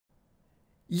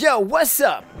Yo, what's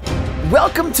up?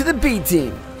 Welcome to the B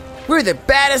Team. We're the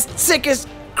baddest, sickest,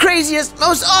 craziest,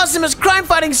 most awesomest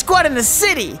crime-fighting squad in the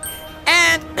city.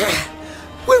 And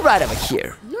we're right over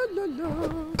here.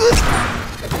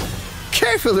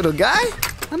 Careful, little guy.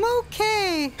 I'm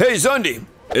okay. Hey, Zundy,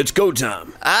 it's go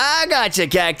time. I gotcha,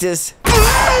 Cactus.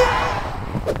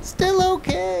 Still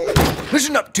okay.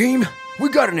 Listen up, team. We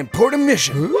got an important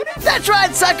mission. That's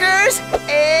right, suckers.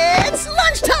 It's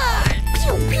lunchtime.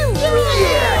 Pew, pew.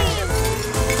 Yeah.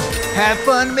 Have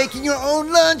fun making your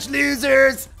own lunch,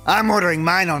 losers. I'm ordering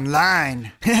mine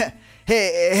online.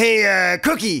 hey,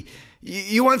 Cookie,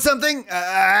 you want something?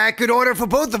 I could order for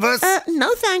both of us.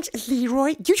 No thanks,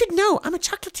 Leroy. You should know, I'm a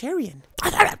chocolatarian.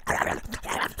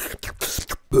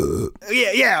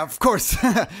 Yeah, of course.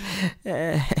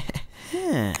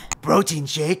 Protein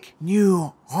shake,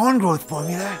 new on-growth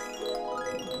formula.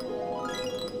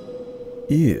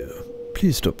 Ew,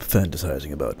 please stop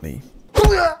fantasizing about me.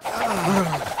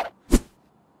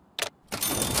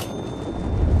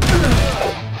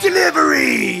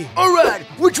 Delivery! Alright,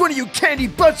 which one of you candy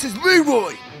butts is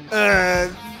Leroy?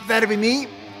 That'd be me.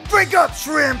 Break up,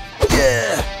 shrimp!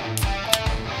 Yeah.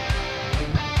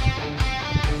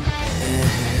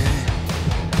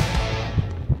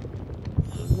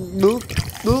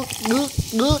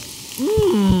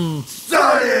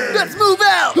 Solid! Let's move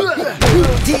out!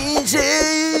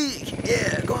 DJ!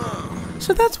 Yeah, go on.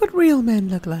 So that's what real men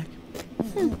look like.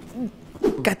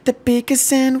 Got the biggest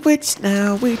sandwich,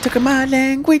 now we took my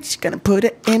language. Gonna put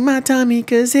it in my tummy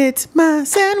cause it's my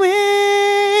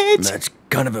sandwich. That's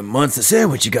kind of a monster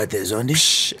sandwich you got there, Zundy.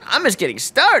 Shh, I'm just getting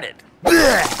started.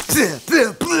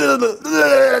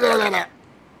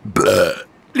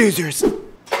 Losers.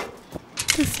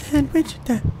 The sandwich,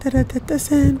 the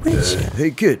sandwich.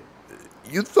 Hey, kid,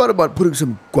 you thought about putting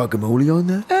some guacamole on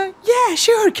that? Yeah,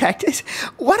 sure, Cactus.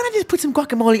 Why don't I just put some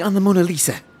guacamole on the Mona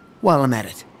Lisa while I'm at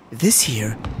it? This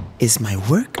here is my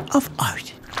work of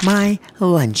art. My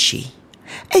lunchie.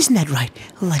 Isn't that right,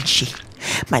 lunchie?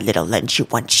 My little lunchy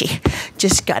wunchy.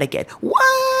 Just gotta get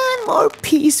one more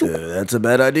piece. That's a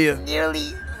bad idea.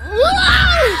 Nearly.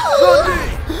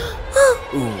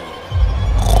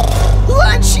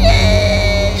 Lunchy!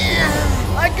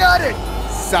 I got it!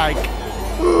 Psych.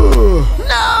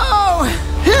 No!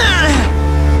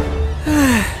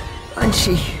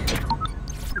 Lunchy.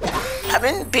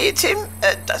 Haven't beat him.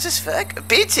 Does this work?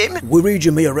 Beat him? We read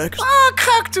your Mayor Rex. Ah,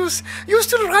 Cactus. You're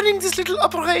still running this little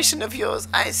operation of yours.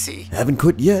 I see. Haven't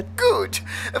quit yet. Good.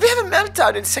 We have a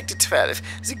meltdown in Sector 12.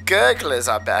 The gurglers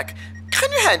are back.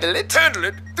 Can you handle it? Handle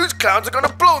it? These clowns are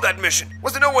gonna blow that mission.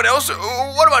 Was there no one else?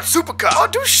 What about Supercar? Oh,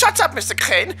 do shut up, Mr.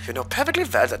 Crane. You know perfectly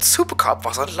well that Supercop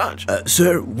was on lunch.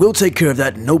 Sir, we'll take care of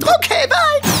that. No. Okay,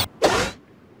 bye.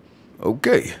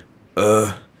 Okay.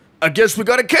 I guess we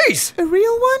got a case. A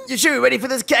real one? You sure you're ready for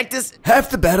this, Cactus?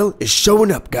 Half the battle is showing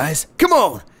up, guys. Come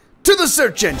on, to the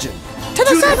search engine. To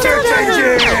the search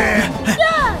engine!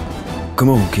 Come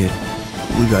on, kid.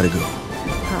 We gotta go.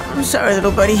 I'm sorry,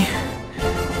 little buddy.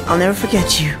 I'll never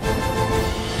forget you.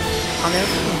 I'll never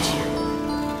forget you.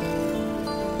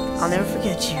 I'll never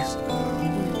forget you.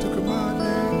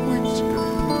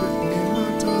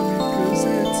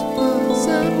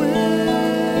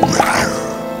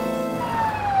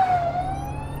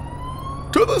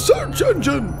 To the search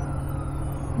engine!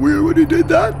 We already did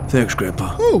that. Thanks,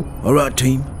 Grandpa. Oh. All right,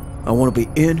 team. I want to be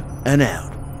in and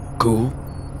out. Cool,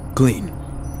 clean,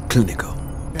 clinical.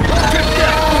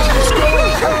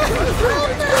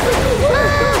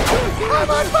 I'm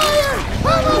on fire!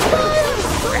 I'm on fire!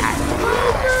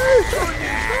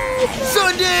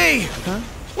 Sunday! Huh?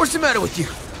 What's the matter with you?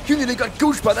 You nearly got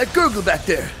goosed by that gurgle back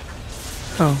there.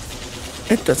 Oh,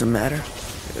 it doesn't matter.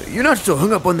 You're not so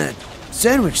hung up on that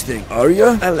sandwich thing, are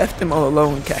ya? I left them all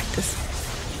alone, Cactus.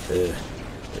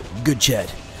 Good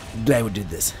chat. Glad we did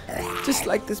this. Just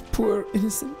like this poor,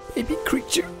 innocent baby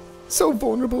creature. So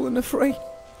vulnerable and afraid.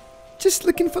 Just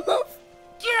looking for love.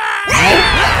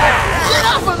 Get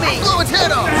off of me! Blow its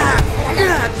head off!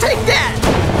 Take that!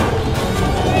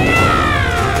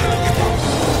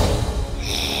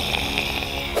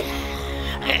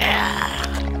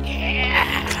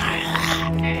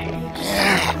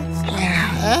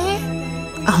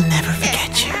 I'll never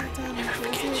forget you. Never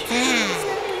forget you.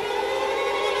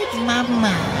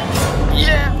 Mama.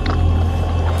 Yeah!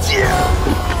 Yeah!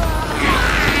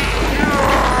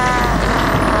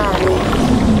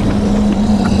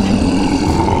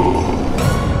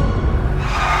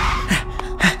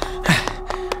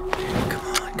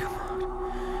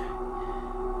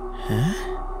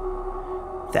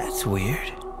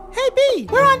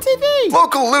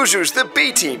 Local losers, the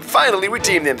B team, finally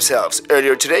redeemed themselves.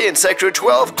 Earlier today in Sector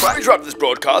 12, we interrupted this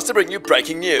broadcast to bring you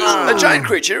breaking news. A giant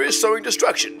creature is sowing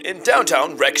destruction in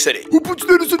downtown Wreck City. Who puts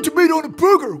lettuce and tomato on a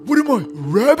burger? What am I, a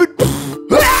rabbit?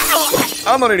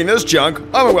 I'm not eating this junk.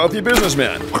 I'm a wealthy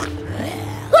businessman.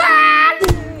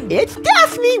 It's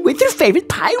Daphne with her favorite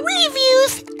pie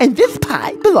reviews, and this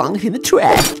pie belongs in the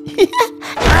trash.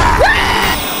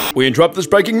 We interrupt this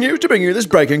breaking news to bring you this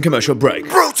breaking commercial break.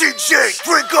 Protein shake,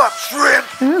 drink up, shrimp.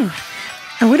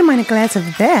 I wouldn't mind a glass of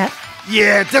that.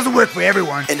 Yeah, it doesn't work for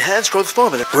everyone. Enhanced growth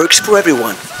formula works for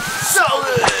everyone.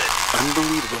 Solid!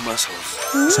 Unbelievable muscles.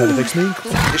 Side effects may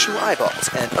include additional eyeballs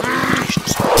and other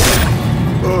limitations.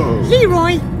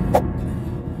 Leroy!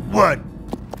 What?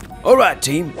 Alright,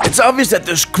 team. It's obvious that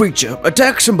this creature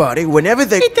attacks somebody whenever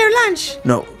they... Eat their lunch.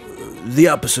 No, the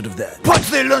opposite of that. Punch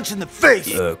their lunch in the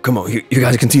face. Come on, you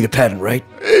guys can see the pattern, right?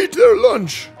 Eat their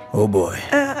lunch. Oh boy.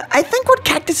 I think what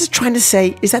Cactus is trying to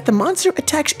say is that the monster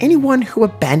attacks anyone who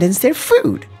abandons their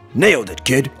food. Nailed it,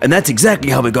 kid. And that's exactly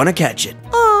how we're gonna catch it.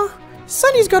 Oh,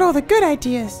 Sonny's got all the good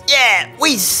ideas. Yeah,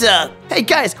 we suck. Hey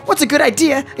guys, what's a good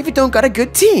idea if you don't got a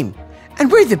good team?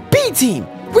 And we're the B team.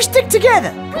 We stick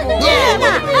together. Yeah,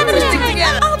 I'm gonna stick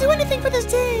together. I'll do anything for this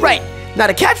team. Right. Now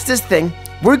to catch this thing,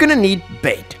 we're gonna need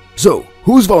bait. So,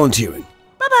 who's volunteering?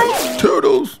 Bye-bye.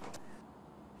 Turtles.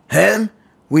 Ham,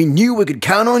 we knew we could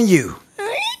count on you.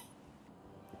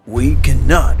 We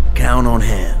cannot count on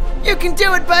Ham. You can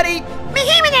do it, buddy.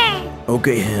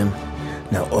 Okay, Ham.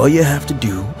 Now all you have to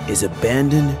do is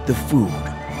abandon the food.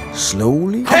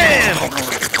 Slowly. Ham!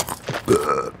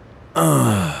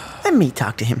 Let me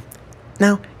talk to him.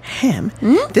 Now, Ham,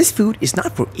 this food is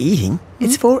not for eating,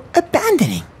 it's for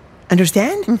abandoning.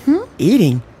 Understand?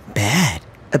 Eating, bad.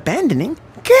 Abandoning,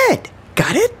 good.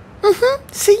 Got it?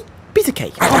 See? Piece of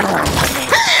cake.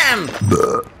 Ham!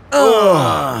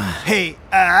 Hey,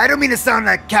 I don't mean to sound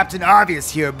like Captain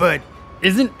Obvious here, but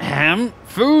Isn't ham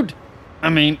food? I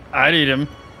mean, I'd eat him.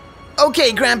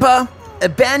 Okay, Grandpa.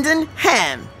 Abandon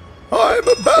Ham. I'm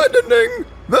abandoning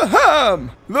the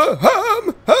ham. The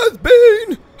ham has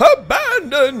been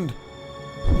abandoned.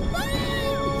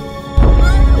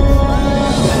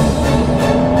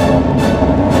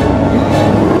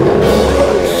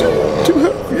 To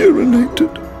have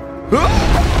urinated.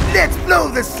 let's blow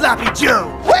the sloppy Joe.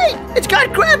 Wait, it's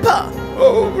got Grandpa.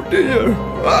 Oh dear,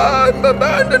 I'm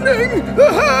abandoning the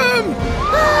ham.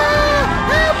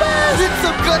 Help us! It's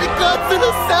some gutty guts in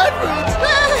the sandwich.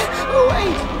 Oh,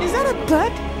 wait, is that a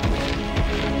butt?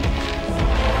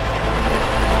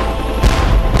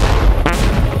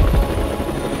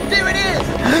 There it is.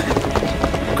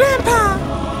 Grandpa!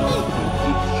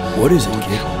 What is it,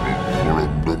 kid?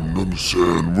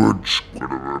 Sandwich.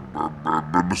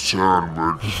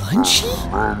 Lunchy?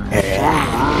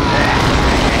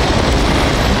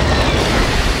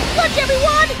 Look,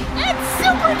 everyone! It's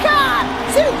Super Cop!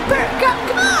 Super Cop,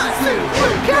 come on!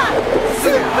 Super Cop!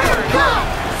 Super Cop!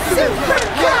 Super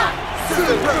Cop!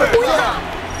 Super Cop!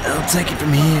 I'll take it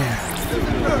from here.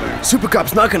 Super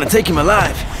Cop's not gonna take him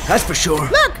alive, that's for sure.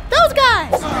 Look, those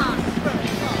guys!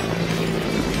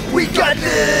 We got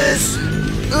this!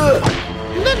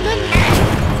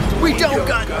 We don't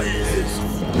got this!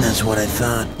 That's what I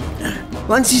thought.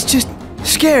 Lunchy's just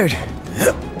scared.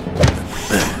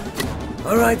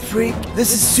 Alright, freak,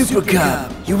 this is Super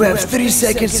Cop. You have 30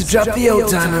 seconds to drop the old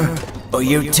timer, or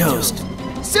you're toast.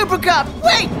 Super Cop,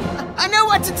 wait! I know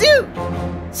what to do.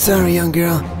 Sorry, young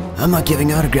girl. I'm not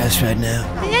giving autographs right now.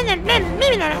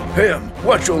 Ham,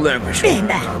 watch your language.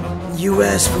 You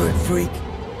asked for it, freak.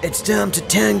 It's time to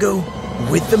tango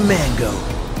with the mango.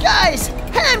 Guys,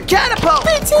 Ham catapult.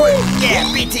 B team!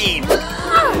 Yeah, B team.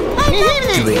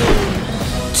 3,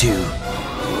 2.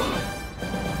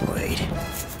 Wait.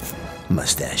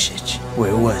 Mustache itch.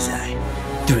 Where was I?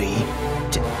 3,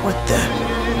 2. What the?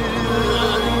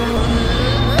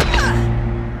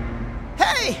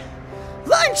 Hey,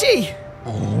 Lunchy.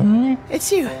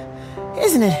 It's you,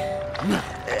 isn't it?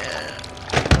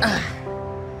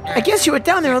 I guess you were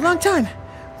down there a long time,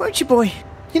 weren't you, boy?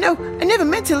 You know, I never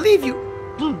meant to leave you.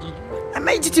 I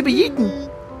made you to be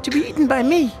eaten by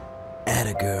me.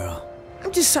 Atta girl.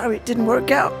 I'm just sorry it didn't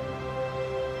work out.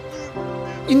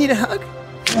 You need a hug?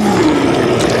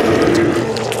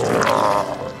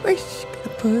 We're just gonna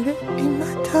put it in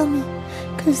my tummy,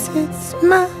 'cause it's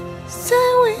my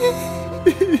sandwich.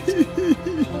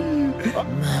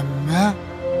 Mama?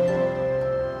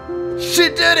 She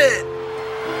did it!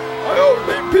 I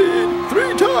only peed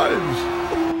 3 times.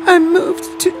 I'm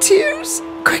moved to tears.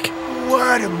 Quick.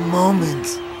 What a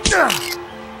moment.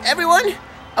 Everyone,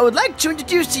 I would like to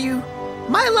introduce to you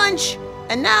my lunch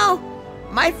and now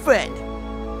my friend,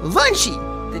 Lunchy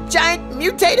The giant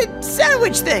mutated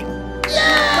sandwich thing.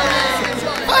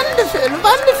 Yeah! Wonderful,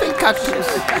 wonderful cactus.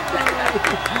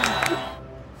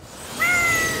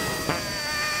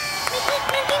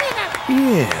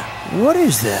 Yeah, what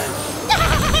is that?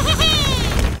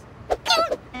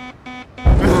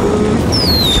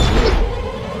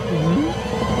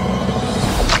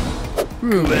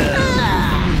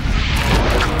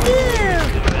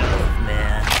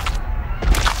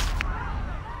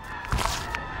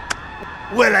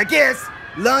 Well, I guess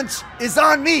lunch is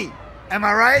on me. Am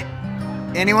I right?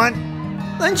 Anyone?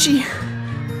 Lunchy,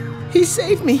 he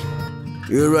saved me.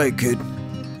 You're right, kid.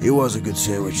 He was a good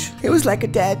sandwich. He was like a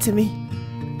dad to me.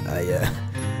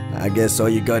 I guess all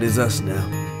you got is us now.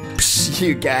 Psh,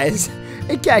 you guys.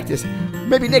 Hey, Cactus,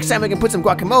 maybe next time we can put some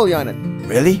guacamole on it.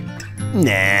 Really?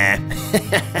 Nah.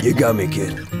 You got me,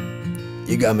 kid.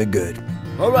 You got me good.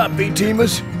 All right,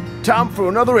 B-teamers. Time for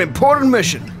another important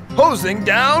mission. Hosing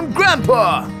down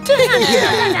Grandpa.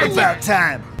 About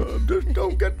time. Just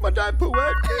don't get my diaper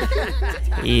wet.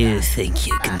 You think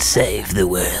you can save the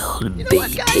world,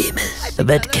 B-teamers,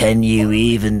 but can you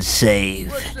even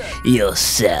save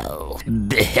yourself?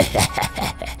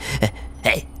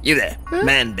 Hey, you there,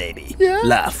 man baby. Yeah?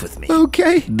 Laugh with me.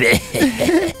 Okay.